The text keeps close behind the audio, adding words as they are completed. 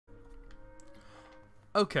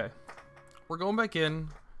Okay. We're going back in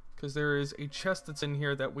because there is a chest that's in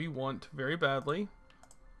here that we want very badly.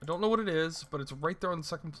 I don't know what it is, but it's right there on the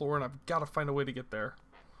second floor, and I've got to find a way to get there.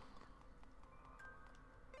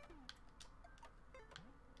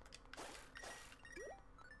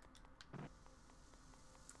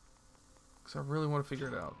 Because I really want to figure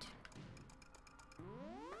it out.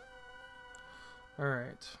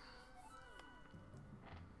 Alright.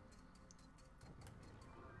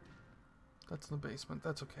 That's in the basement.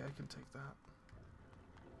 That's okay. I can take that.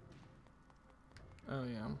 Oh,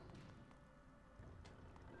 yeah.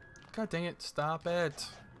 God dang it. Stop it.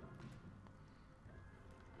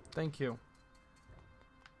 Thank you.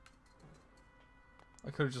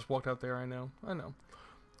 I could have just walked out there. I know. I know.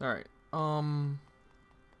 Alright.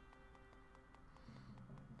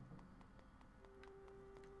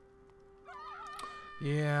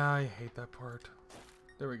 Yeah, I hate that part.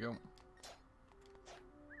 There we go.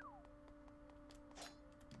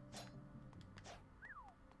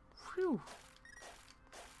 Phew.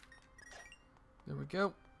 There we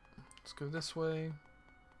go. Let's go this way.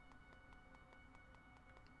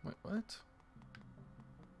 Wait, what?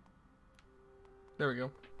 There we go.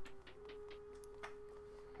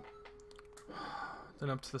 Then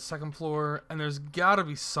up to the second floor. And there's gotta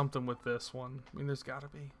be something with this one. I mean, there's gotta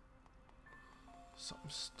be. Something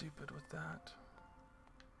stupid with that.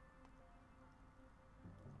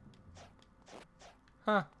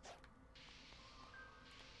 Huh.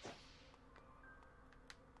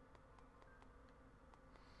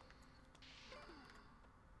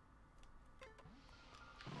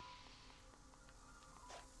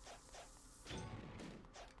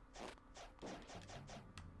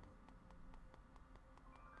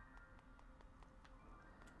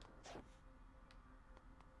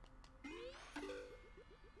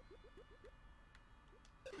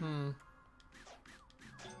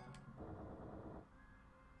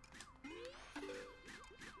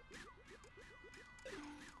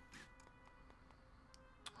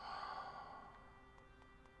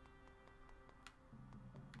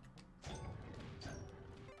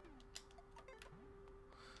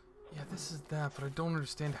 Yeah, this is that, but I don't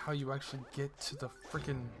understand how you actually get to the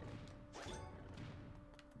freaking...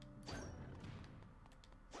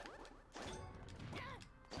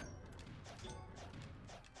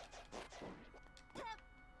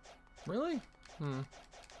 Really?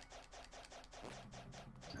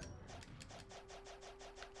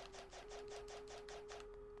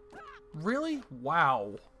 Really?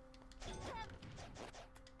 Wow.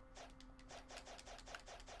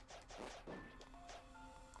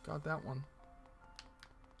 Got that one.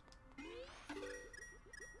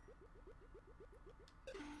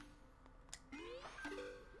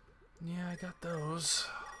 Yeah, I got those.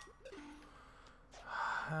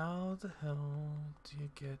 How the hell do you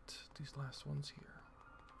get these last ones here?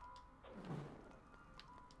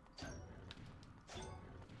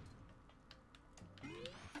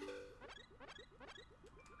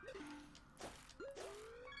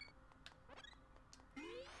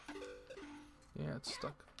 Yeah, it's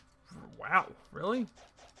stuck. Wow, really?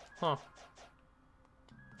 Huh.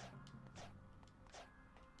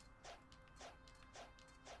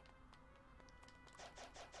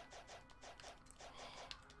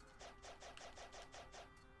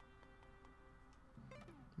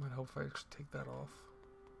 Might hope if I actually take that off.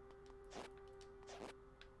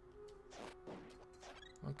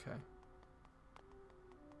 Okay.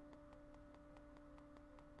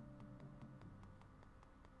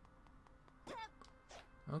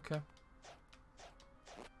 Okay.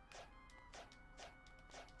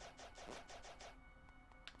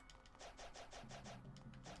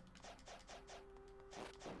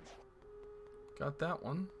 Got that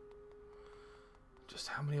one. Just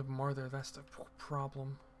how many of them are there? That's the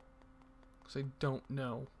problem. Because I don't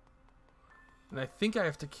know. And I think I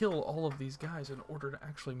have to kill all of these guys in order to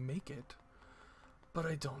actually make it. But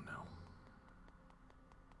I don't know.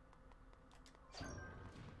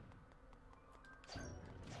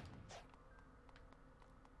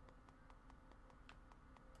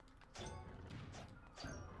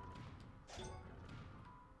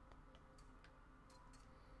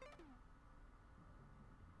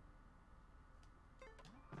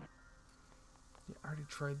 Yeah, I already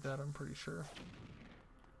tried that, I'm pretty sure.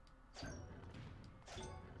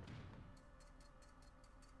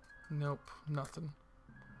 Nope, nothing.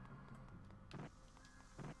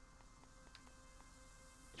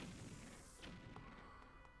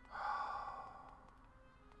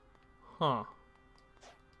 Huh.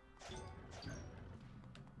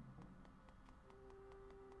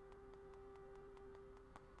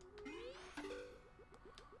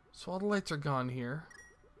 So all the lights are gone here.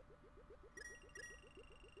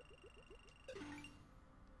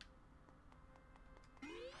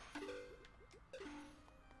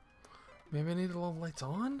 Maybe I needed all the lights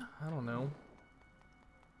on? I don't know.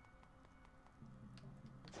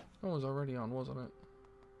 It was already on, wasn't it?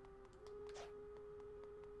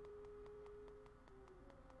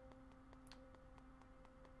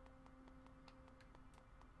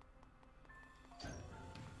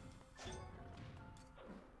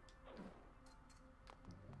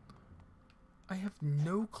 I have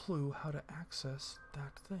no clue how to access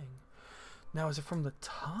that thing. Now, is it from the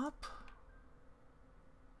top?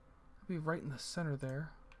 That'd be right in the center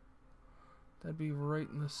there. That'd be right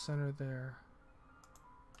in the center there.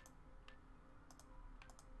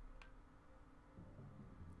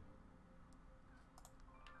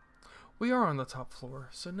 We are on the top floor,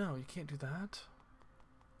 so no, you can't do that.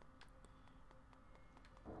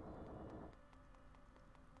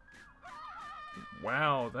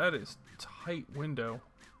 Wow, that is tight window.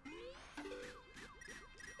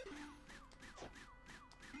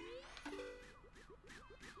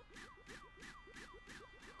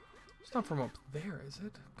 It's not from up there, is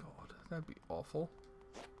it? God, that'd be awful.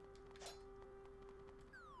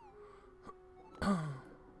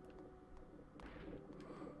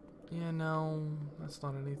 Yeah, no, that's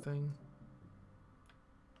not anything.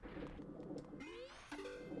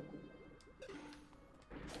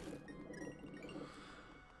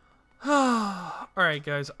 Alright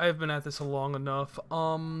guys, I've been at this long enough.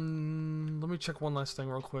 Let me check one last thing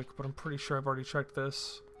real quick, but I'm pretty sure I've already checked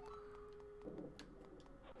this.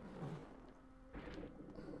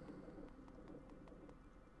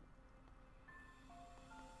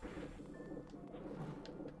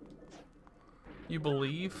 You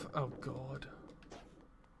believe? Oh god.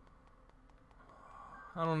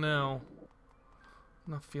 I don't know.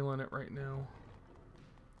 I'm not feeling it right now.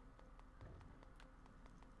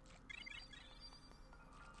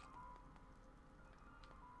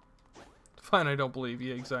 Fine, I don't believe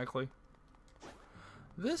you, exactly.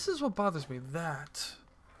 This is what bothers me, that.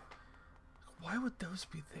 Why would those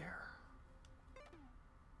be there?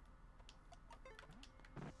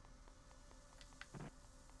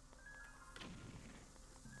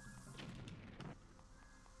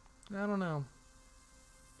 I don't know.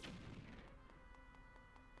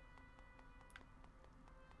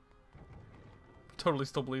 Totally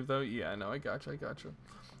still believe though. Yeah, no, I gotcha, I gotcha.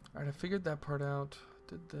 Alright, I figured that part out.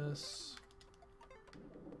 Did this.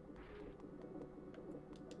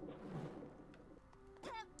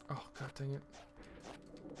 Oh, god dang it.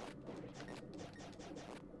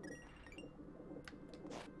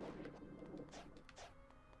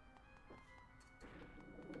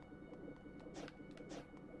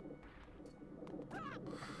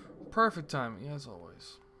 Perfect timing, as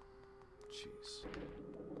always. Jeez.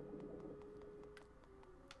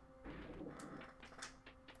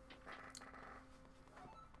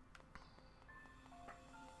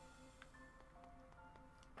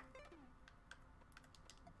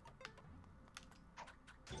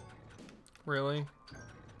 Really?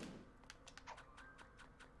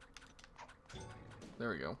 There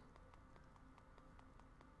we go.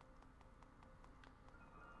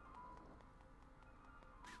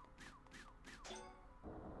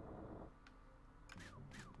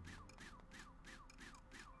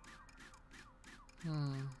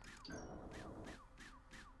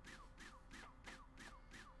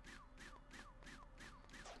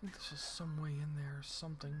 I think there's just some way in there or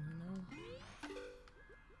something, you know?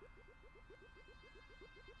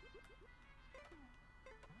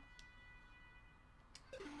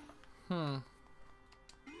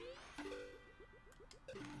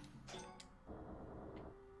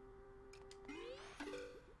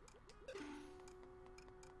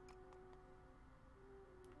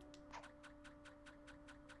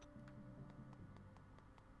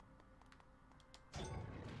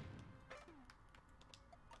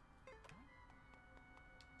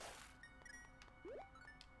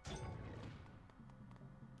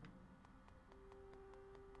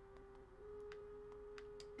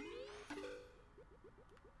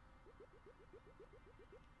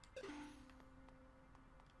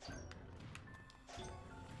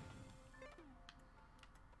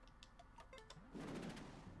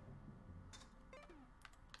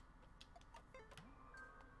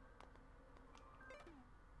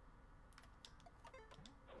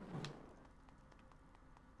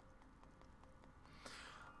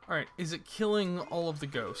 Alright, is it killing all of the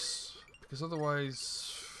ghosts? Because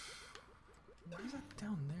otherwise... Why is that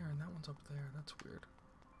down there and that one's up there? That's weird.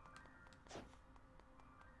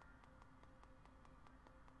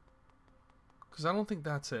 Because I don't think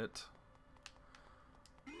that's it.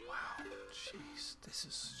 Wow, jeez. This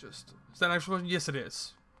is just... Is that an actual question? Yes, it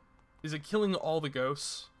is. Is it killing all the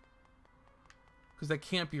ghosts? Because that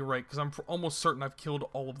can't be right, because I'm almost certain I've killed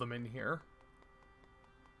all of them in here.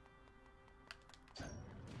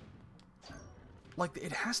 Like,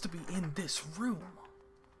 it has to be in this room.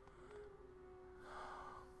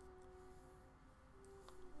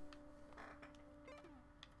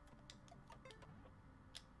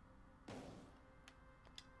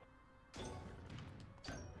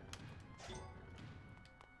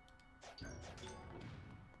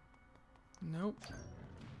 Nope.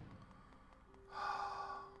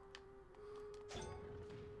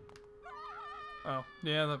 Oh,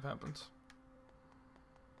 yeah, that happens.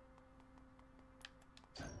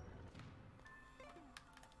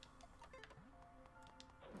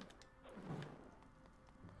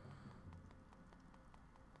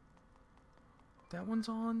 That one's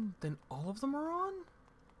on, then all of them are on?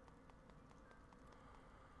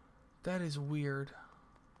 That is weird.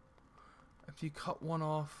 If you cut one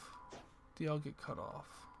off, they all get cut off.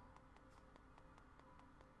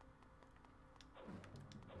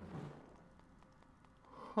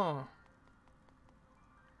 Huh.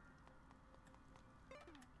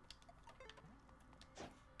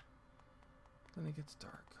 Then it gets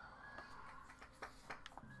dark.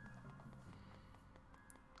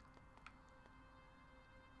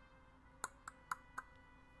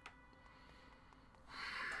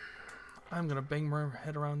 I'm gonna bang my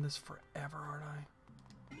head around this forever, aren't I?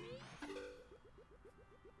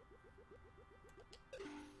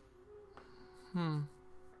 Hmm.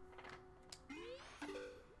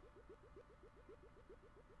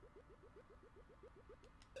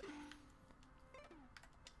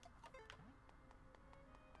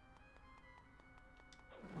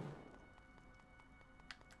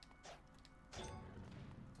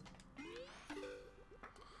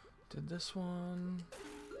 Did this one.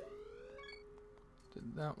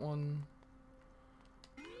 Did that one.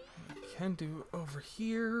 I can do over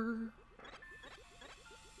here.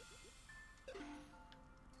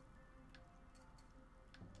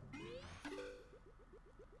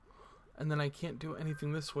 And then I can't do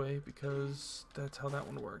anything this way because that's how that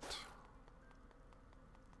one worked.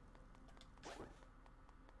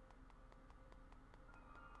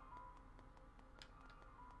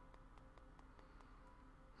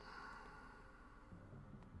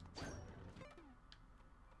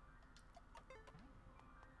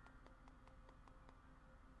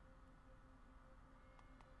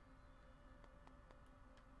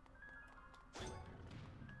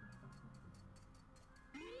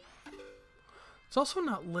 It's also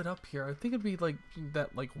not lit up here. I think it'd be like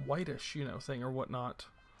that like whitish, you know, thing or whatnot.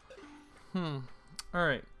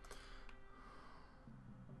 Alright.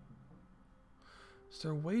 Is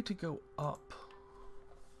there a way to go up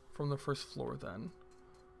from the first floor then?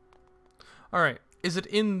 Alright. Is it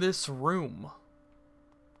in this room?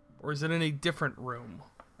 Or is it in a different room?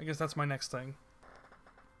 I guess that's my next thing.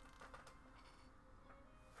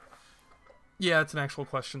 Yeah, it's an actual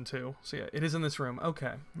question too. So yeah, it is in this room.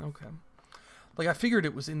 Okay. Okay. Like, I figured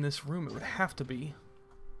it was in this room. It would have to be.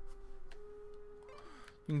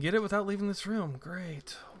 You can get it without leaving this room.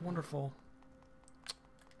 Great. Wonderful.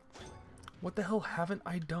 What the hell haven't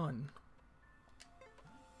I done?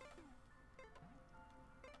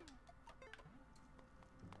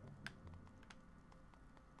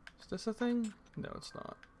 Is this a thing? No, it's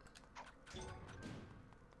not.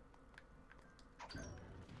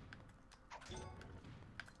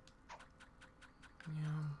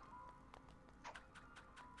 Yeah.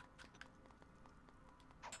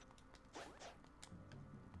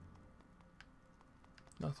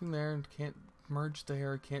 Nothing there. Can't merge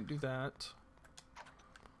there. Can't do that.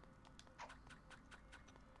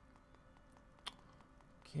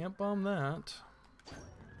 Can't bomb that.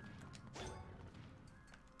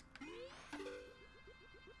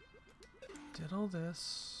 Did all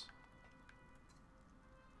this.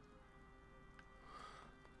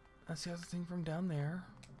 That's the other thing from down there.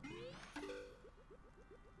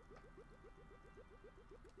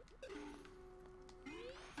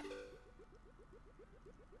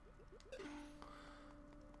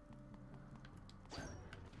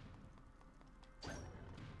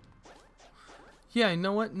 Yeah, you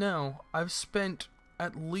know what? No. I've spent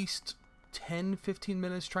at least 10-15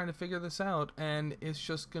 minutes trying to figure this out, and it's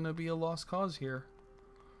just gonna be a lost cause here.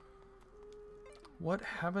 What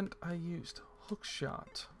haven't I used? Hook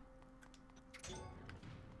shot.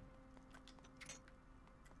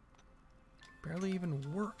 Barely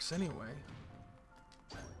even works anyway.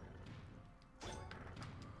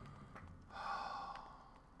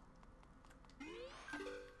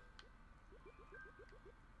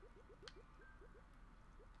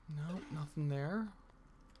 Nope, nothing there.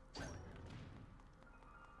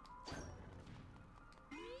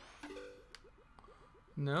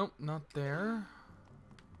 Nope, not there.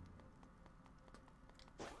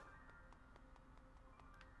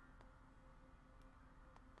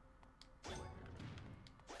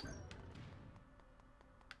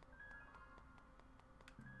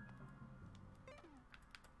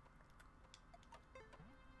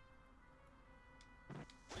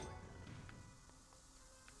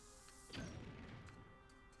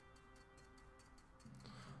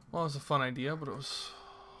 Well, it was a fun idea, but it was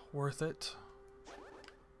worth it.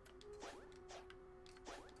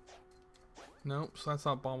 Nope, so that's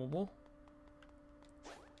not bombable.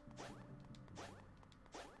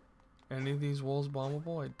 Any of these walls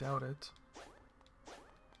bombable? I doubt it.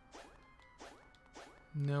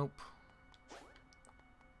 Nope.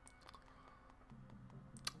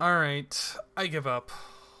 Alright, I give up.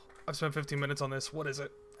 I've spent 15 minutes on this. What is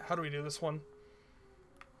it? How do we do this one?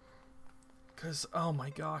 Because, oh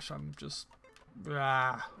my gosh, I'm just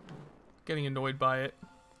getting annoyed by it.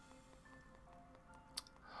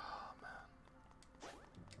 Oh, man.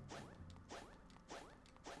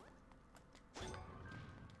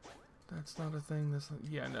 That's not a thing. That's not,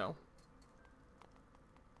 yeah, no.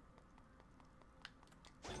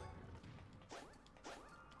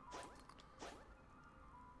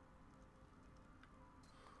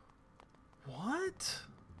 What?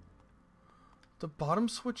 The bottom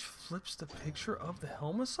switch flips the picture of the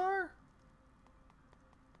Helmassar?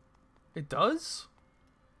 It does?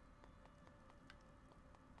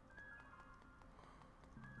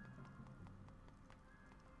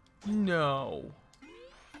 No.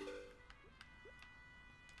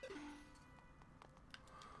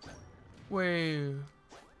 Wait.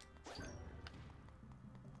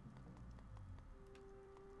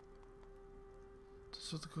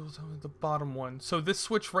 This is the cool tell me the bottom one. So this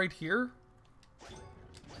switch right here?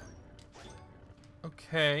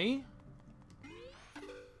 Okay.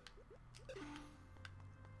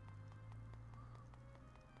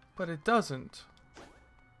 But it doesn't.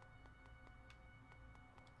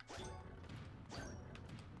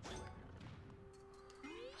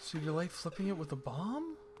 So you're like flipping it with a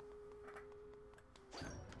bomb?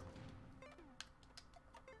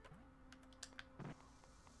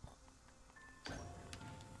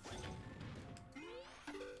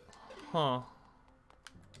 Huh.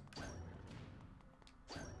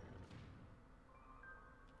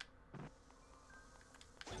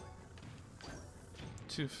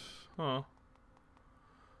 Huh.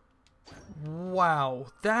 Wow,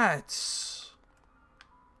 that's...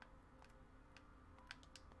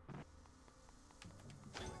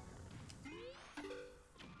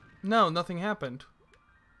 No, nothing happened.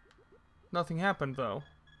 Nothing happened, though.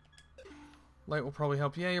 Light will probably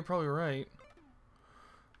help. Yeah, you're probably right.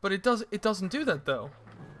 But it doesn't do that, though.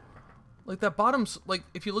 Like, that bottom's... Like,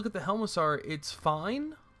 if you look at the Helmassar, it's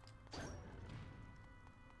fine.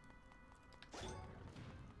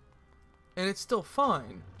 And it's still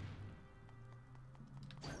fine.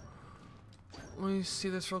 Let me see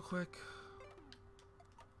this real quick.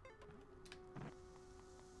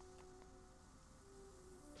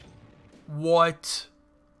 What?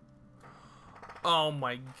 Oh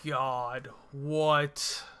my god.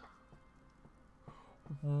 What?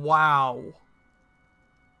 Wow.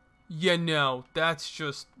 Yeah, no. That's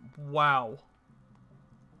just... Wow.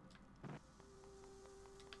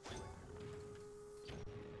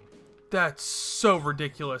 That's so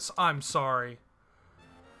ridiculous. I'm sorry.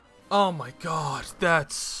 Oh my god,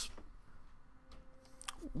 that's...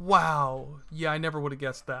 Wow. Yeah, I never would have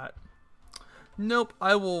guessed that. Nope,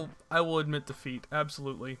 I will admit defeat.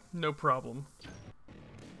 Absolutely. No problem.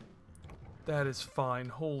 That is fine.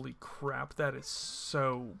 Holy crap, that is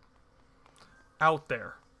so... out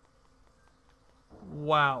there.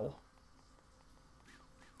 Wow.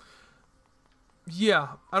 Yeah,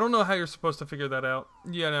 I don't know how you're supposed to figure that out.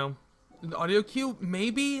 Yeah, no. An audio cue?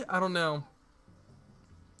 Maybe? I don't know.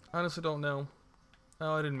 Honestly don't know.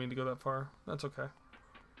 Oh, I didn't mean to go that far. That's okay.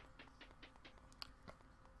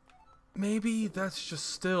 Maybe that's just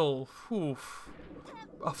still... Oof.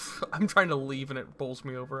 Oh, I'm trying to leave and it bowls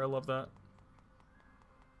me over. I love that.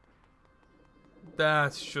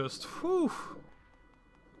 That's just... Whew.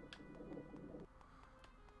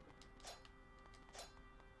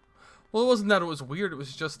 Well, it wasn't that it was weird. It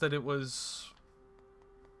was just that it was...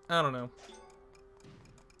 I don't know.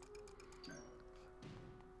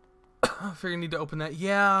 I figure I need to open that.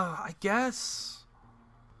 Yeah, I guess.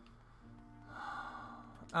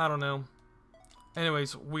 I don't know.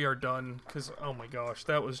 Anyways, we are done. Because, oh my gosh,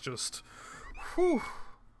 that was just... Whew.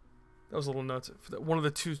 That was a little nuts. One of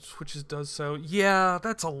the two switches does so. Yeah,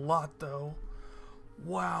 that's a lot, though.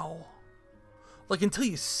 Wow. Like, until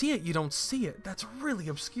you see it, you don't see it. That's really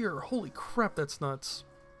obscure. Holy crap, that's nuts.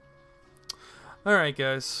 Alright,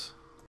 guys.